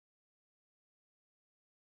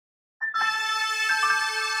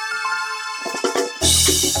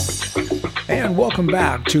And welcome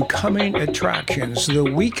back to Coming Attractions, the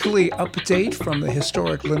weekly update from the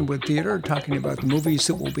historic Linwood Theater, talking about the movies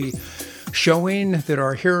that will be showing that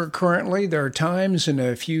are here currently, their times, and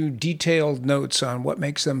a few detailed notes on what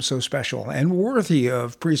makes them so special and worthy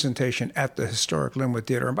of presentation at the historic Linwood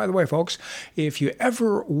Theater. And by the way, folks, if you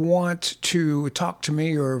ever want to talk to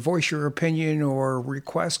me or voice your opinion or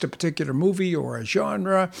request a particular movie or a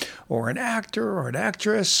genre or an actor or an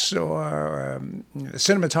actress or a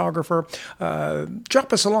cinematographer,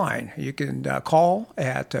 drop us a line. You can call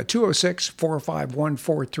at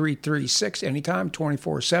 206-451-4336 anytime,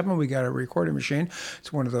 24/7. We got a recording machine.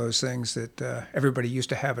 It's one of those things that everybody used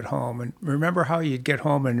to have at home. And remember how you'd get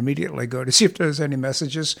home and immediately go to see if there's any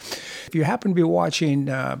messages? If you happen to be watching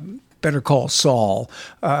Better Call Saul,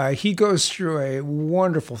 he goes through a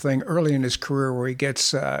wonderful thing early in his career where he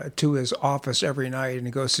gets to his office every night and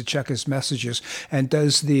he goes to check his messages and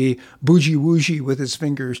does the bougie-woogie with his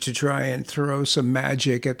fingers to try and throw some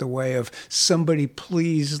magic at the way of somebody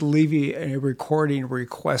please leave a recording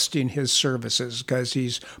requesting his services because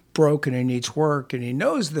he's broke and he needs work and he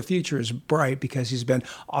knows the future is bright because he's been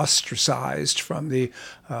ostracized from the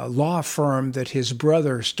law firm that his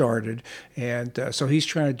brother started. And so he's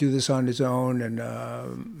trying to do this on his own, and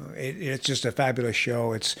it's just a fabulous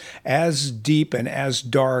show. It's as deep and as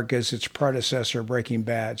dark as its predecessor, Breaking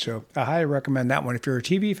Bad. So I highly recommend that one if you're a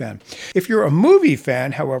TV fan. If you're a movie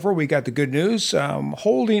fan, however, we got the good news.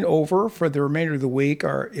 Holding over for the remainder of the week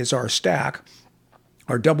is our stack.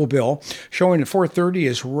 Our double bill showing at 4:30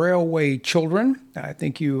 is Railway Children. I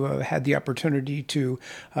think you had the opportunity to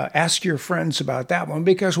ask your friends about that one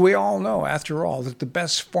because we all know, after all, that the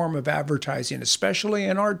best form of advertising, especially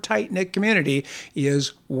in our tight-knit community,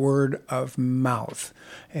 is word of mouth.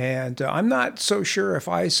 And I'm not so sure if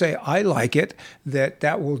I say I like it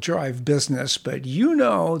that will drive business, but you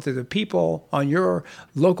know that the people on your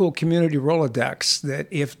local community Rolodex, that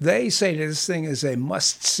if they say this thing is a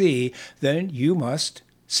must-see, then you must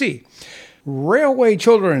see. Railway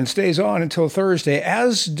Children stays on until Thursday,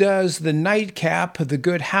 as does the nightcap, The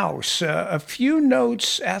Good House. A few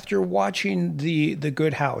notes after watching The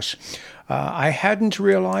Good House. I hadn't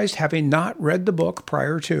realized, having not read the book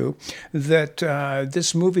prior to, that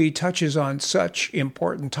this movie touches on such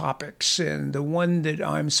important topics. And the one that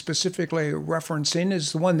I'm specifically referencing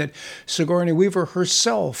is the one that Sigourney Weaver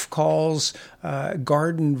herself calls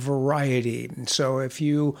garden variety. So if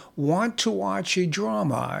you want to watch a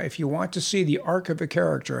drama, if you want to see the arc of a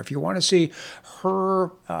character, if you want to see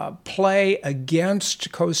her play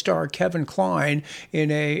against co-star Kevin Kline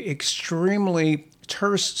in a extremely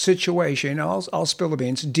terse situation, I'll spill the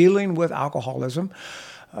beans, dealing with alcoholism,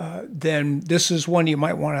 then this is one you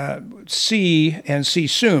might want to see and see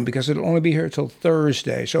soon because it'll only be here till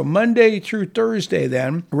Thursday. So Monday through Thursday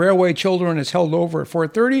then, Railway Children is held over at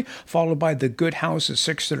 4:30, followed by The Good House at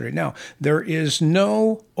 6:30. Now, there is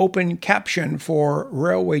no open caption for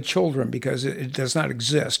Railway Children because it does not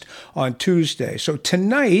exist on Tuesday. So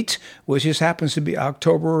tonight, which just happens to be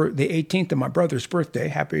October the 18th of my brother's birthday,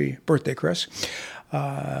 happy birthday, Chris,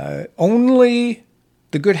 only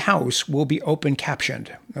The Good House will be open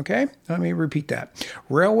captioned. Okay? Let me repeat that.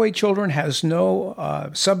 Railway Children has no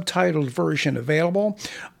subtitled version available,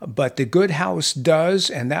 but The Good House does,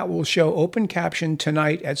 and that will show open caption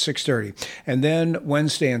tonight at 6:30. And then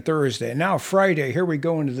Wednesday and Thursday. Now Friday, here we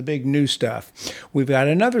go into the big new stuff. We've got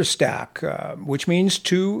another stack, which means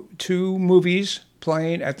two movies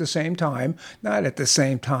playing at the same time. Not at the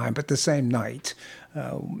same time, but the same night.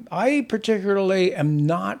 I particularly am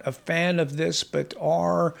not a fan of this, but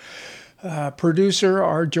our producer,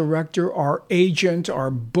 our director, our agent, our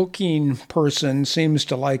booking person seems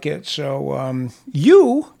to like it. So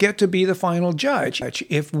you get to be the final judge.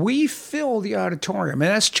 If we fill the auditorium,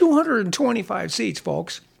 and that's 225 seats,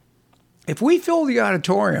 folks. If we fill the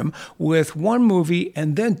auditorium with one movie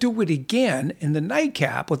and then do it again in the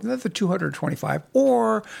nightcap with another 225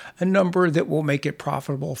 or a number that will make it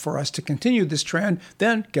profitable for us to continue this trend,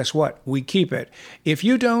 then guess what? We keep it. If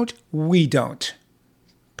you don't, we don't.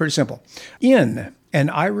 Pretty simple. In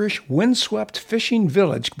an Irish windswept fishing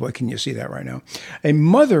village, boy, can you see that right now? A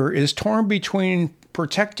mother is torn between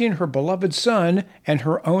protecting her beloved son and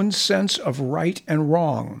her own sense of right and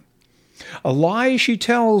wrong. A lie she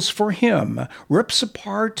tells for him rips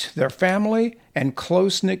apart their family and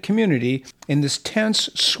close-knit community in this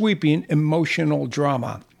tense, sweeping, emotional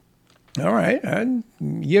drama. All right,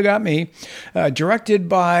 you got me. Directed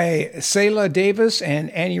by Selah Davis and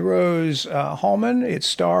Annie Rose Hallman, it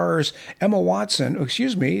stars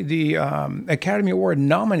the Academy Award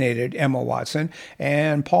nominated Emma Watson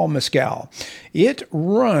and Paul Mescal. It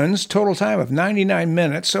runs total time of 99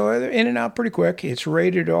 minutes, so in and out pretty quick. It's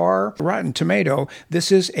rated R, Rotten Tomato.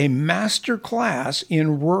 This is a master class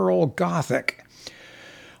in rural Gothic.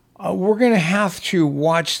 We're going to have to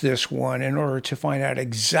watch this one in order to find out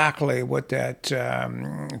exactly what that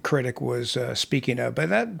critic was speaking of. But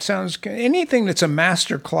that sounds, anything that's a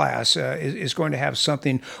master class is going to have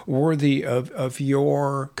something worthy of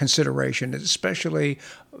your consideration, especially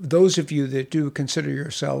those of you that do consider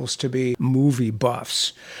yourselves to be movie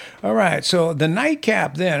buffs. All right, so the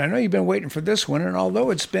nightcap then. I know you've been waiting for this one, and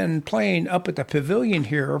although it's been playing up at the Pavilion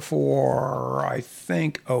here for, I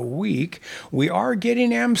think, a week, we are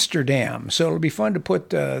getting Amsterdam, so it'll be fun to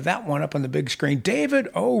put that one up on the big screen. David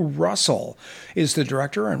O. Russell is the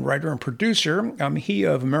director and writer and producer. He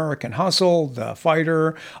of American Hustle, The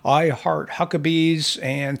Fighter, I Heart Huckabees,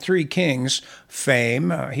 and Three Kings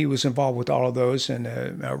fame. He was involved with all of those in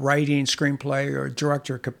writing, screenplay, or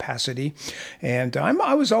director capacity. And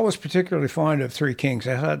I was always particularly fond of Three Kings.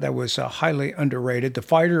 I thought that was highly underrated. The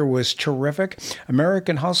Fighter was terrific.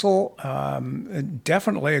 American Hustle,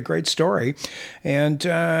 definitely a great story. And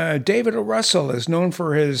David O. Russell is known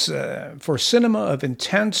for his for cinema of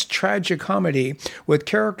intense tragic comedy with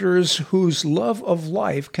characters whose love of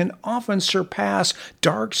life can often surpass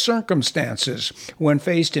dark circumstances when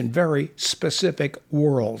faced in very specific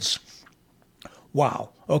worlds. Wow.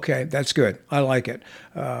 Okay, that's good. I like it.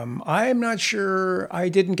 I'm not sure. I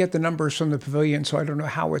didn't get the numbers from the Pavilion, so I don't know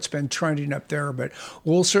how it's been trending up there, but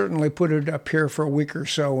we'll certainly put it up here for a week or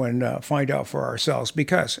so and find out for ourselves.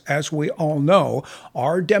 Because, as we all know,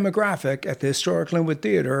 our demographic at the Historic Linwood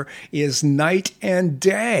Theater is night and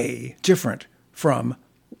day different from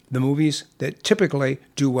the movies that typically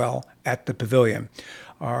do well at the Pavilion.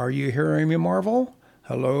 Are you hearing me, Marvel?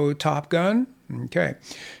 Hello, Top Gun? Okay,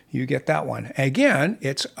 you get that one. Again,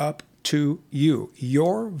 it's up to you.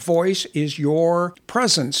 Your voice is your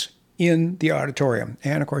presence in the auditorium.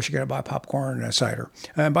 And, of course, you got to buy popcorn and a cider.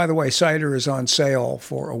 And, by the way, cider is on sale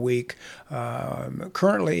for a week.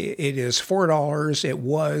 Currently, it is $4. It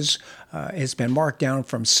was. It's been marked down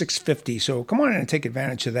from $6.50. So come on in and take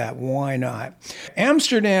advantage of that. Why not?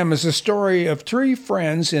 Amsterdam is a story of three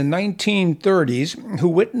friends in 1930s who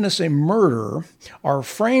witness a murder, are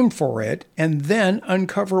framed for it, and then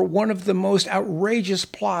uncover one of the most outrageous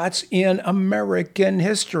plots in American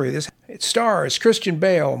history. It stars Christian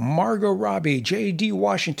Bale, Margot Robbie, J.D.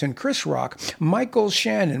 Washington, Chris Rock, Michael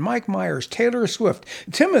Shannon, Mike Myers, Taylor Swift,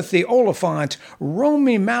 Timothy Oliphant,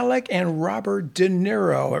 Rami Malek, and Robert De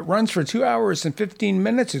Niro. It runs for 2 hours and 15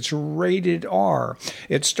 minutes. It's rated R.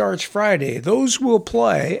 It starts Friday. Those will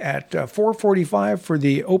play at 4:45 for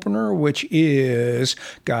the opener, which is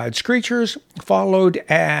God's Creatures, followed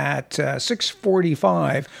at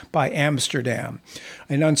 6:45 by Amsterdam.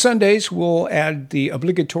 And on Sundays, we'll add the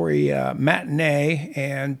obligatory matinee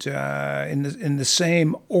and in the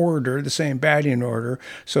same order, the same batting order.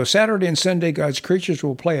 So Saturday and Sunday, God's Creatures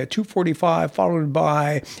will play at 2:45, followed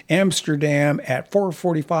by Amsterdam at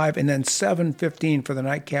 4:45, and then 7:15 for the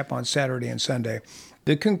nightcap on Saturday and Sunday.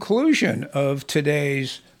 The conclusion of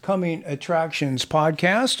today's Coming Attractions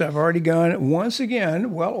podcast. I've already gone once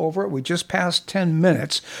again well over it. We just passed 10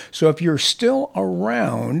 minutes. So if you're still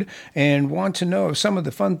around and want to know some of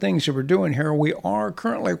the fun things that we're doing here, we are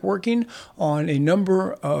currently working on a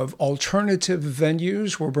number of alternative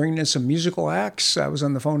venues. We're bringing in some musical acts. I was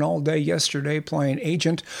on the phone all day yesterday playing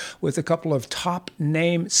agent with a couple of top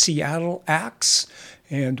name Seattle acts.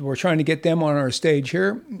 And we're trying to get them on our stage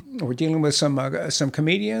here. We're dealing with some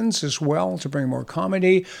comedians as well to bring more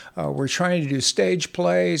comedy. We're trying to do stage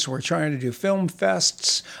plays. We're trying to do film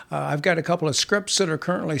fests. I've got a couple of scripts that are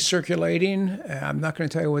currently circulating. I'm not going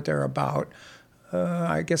to tell you what they're about.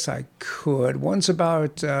 I guess I could. One's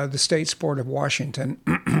about the state sport of Washington,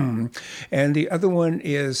 and the other one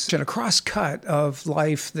is a cross-cut of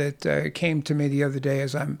life that came to me the other day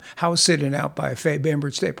as I'm house-sitting out by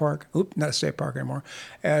Bainbridge State Park. Oop, not a state park anymore.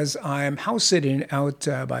 As I'm house-sitting out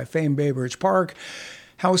by Bainbridge Park,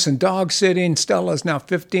 house and dog sitting. Stella's now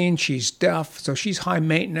 15. She's deaf, so she's high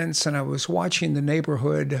maintenance. And I was watching the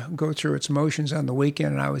neighborhood go through its motions on the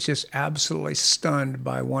weekend, and I was just absolutely stunned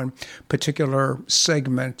by one particular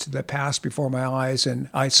segment that passed before my eyes. And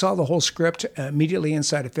I saw the whole script immediately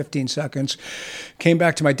inside of 15 seconds. Came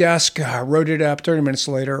back to my desk, wrote it up. 30 minutes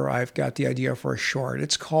later, I've got the idea for a short.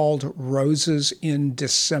 It's called Roses in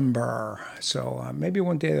December. So maybe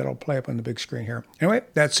one day that'll play up on the big screen here. Anyway,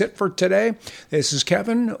 that's it for today. This is Kevin.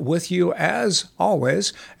 Kevin with you as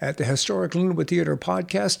always at the Historic Linwood Theater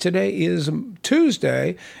Podcast. Today is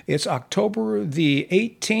Tuesday. It's October the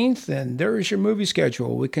 18th, and there's your movie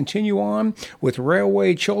schedule. We continue on with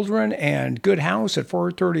Railway Children and Good House at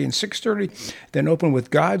 4:30 and 6:30, then open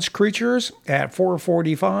with God's Creatures at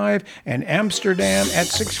 4:45 and Amsterdam at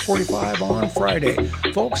 6:45 on Friday.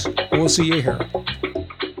 Folks, we'll see you here.